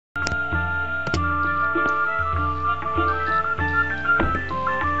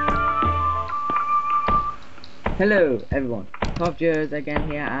Hello everyone, Covjers again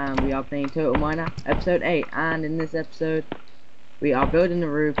here, and we are playing Total Miner episode 8. And in this episode we are building a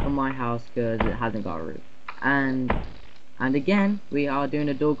roof for my house because it hasn't got a roof. And again we are doing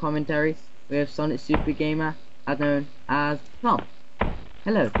a dual commentary with Sonic Super Gamer, as known as Tom.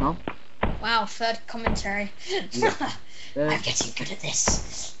 Hello Tom. Wow, third commentary. Yeah. I'm getting good at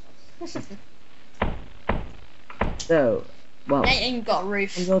this. So, well, They ain't got a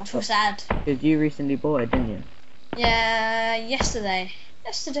roof. I feel sad. because you recently bought it, didn't you? Yeah, yesterday.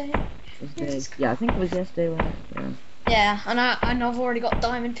 Yeah, I think it was yesterday when Yeah, and I've already got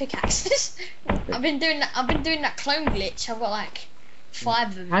diamond pickaxes. I've been doing that clone glitch. I've got like 5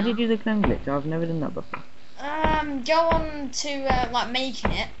 of them. How now. do you do the clone glitch? I've never done that before. Go on to like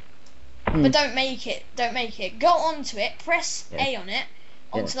making it, but don't make it. Go onto it, press A on it,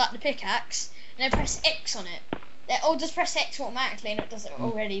 onto like the pickaxe, and then press X on it. Or just press X automatically, and it does it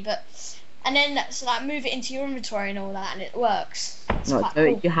already. And then like move it into your inventory and all that, and it works. No, so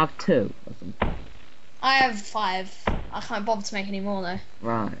cool. you have 2 or something. I have 5. I can't bother to make any more though.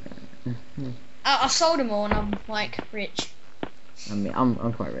 Right. I sold them all, and I'm like rich. I mean, I'm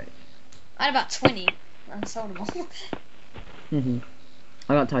quite rich. I had about 20. I sold them all.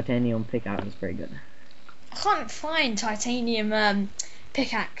 I got titanium pickaxe. It's pretty good. I can't find titanium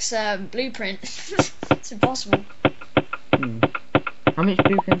pickaxe blueprint. It's impossible. How much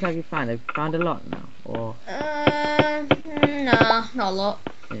blueprints have you found? Have you found a lot now, or? Nah, not a lot.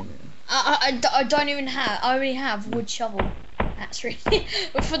 Yeah. I don't even have. I only have wood shovel. That's really.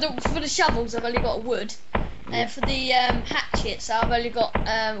 But for the shovels, I've only got wood. And for the hatchets, I've only got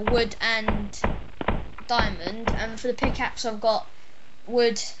wood and diamond. And for the pickaxe, I've got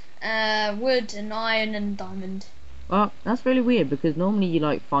wood and iron and diamond. Well, that's really weird because normally you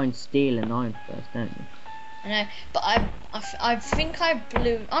like find steel and iron first, don't you? I know, but I think I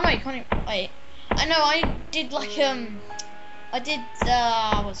blew. Oh no, you can't even, wait. I know I did like I did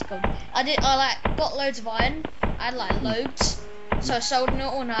what's it called? I like got loads of iron. I had like loads, so I sold it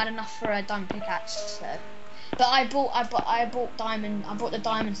all and I had enough for a diamond pickaxe. So, but I bought diamond. I bought the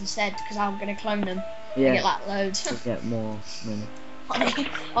diamonds instead because I'm gonna clone them. Yeah. And get like loads. To get more money. I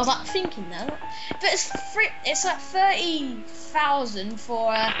was like thinking that, but it's free. It's like 30,000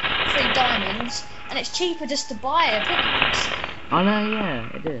 for 3 diamonds, and it's cheaper just to buy a pickaxe. I know, yeah,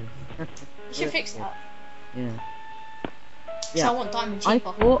 it is. You should fix that. Yeah. So I want diamond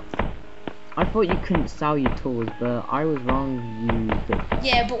cheaper. I thought you couldn't sell your tools, but I was wrong. You could.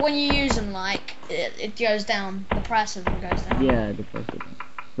 Yeah, but when you use them, like it goes down. The price of them goes down. Yeah, the price of them.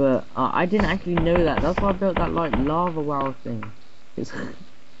 But I didn't actually know that. That's why I built that like lava well thing. You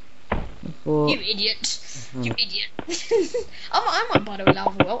idiot! You idiot! I might buy the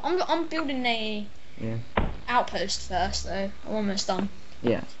lava well. I'm building a outpost first though. I'm almost done.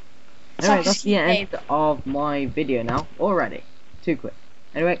 Yeah. So Anyway, that's the end of my video now. Already. Too quick.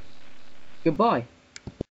 Anyway, goodbye.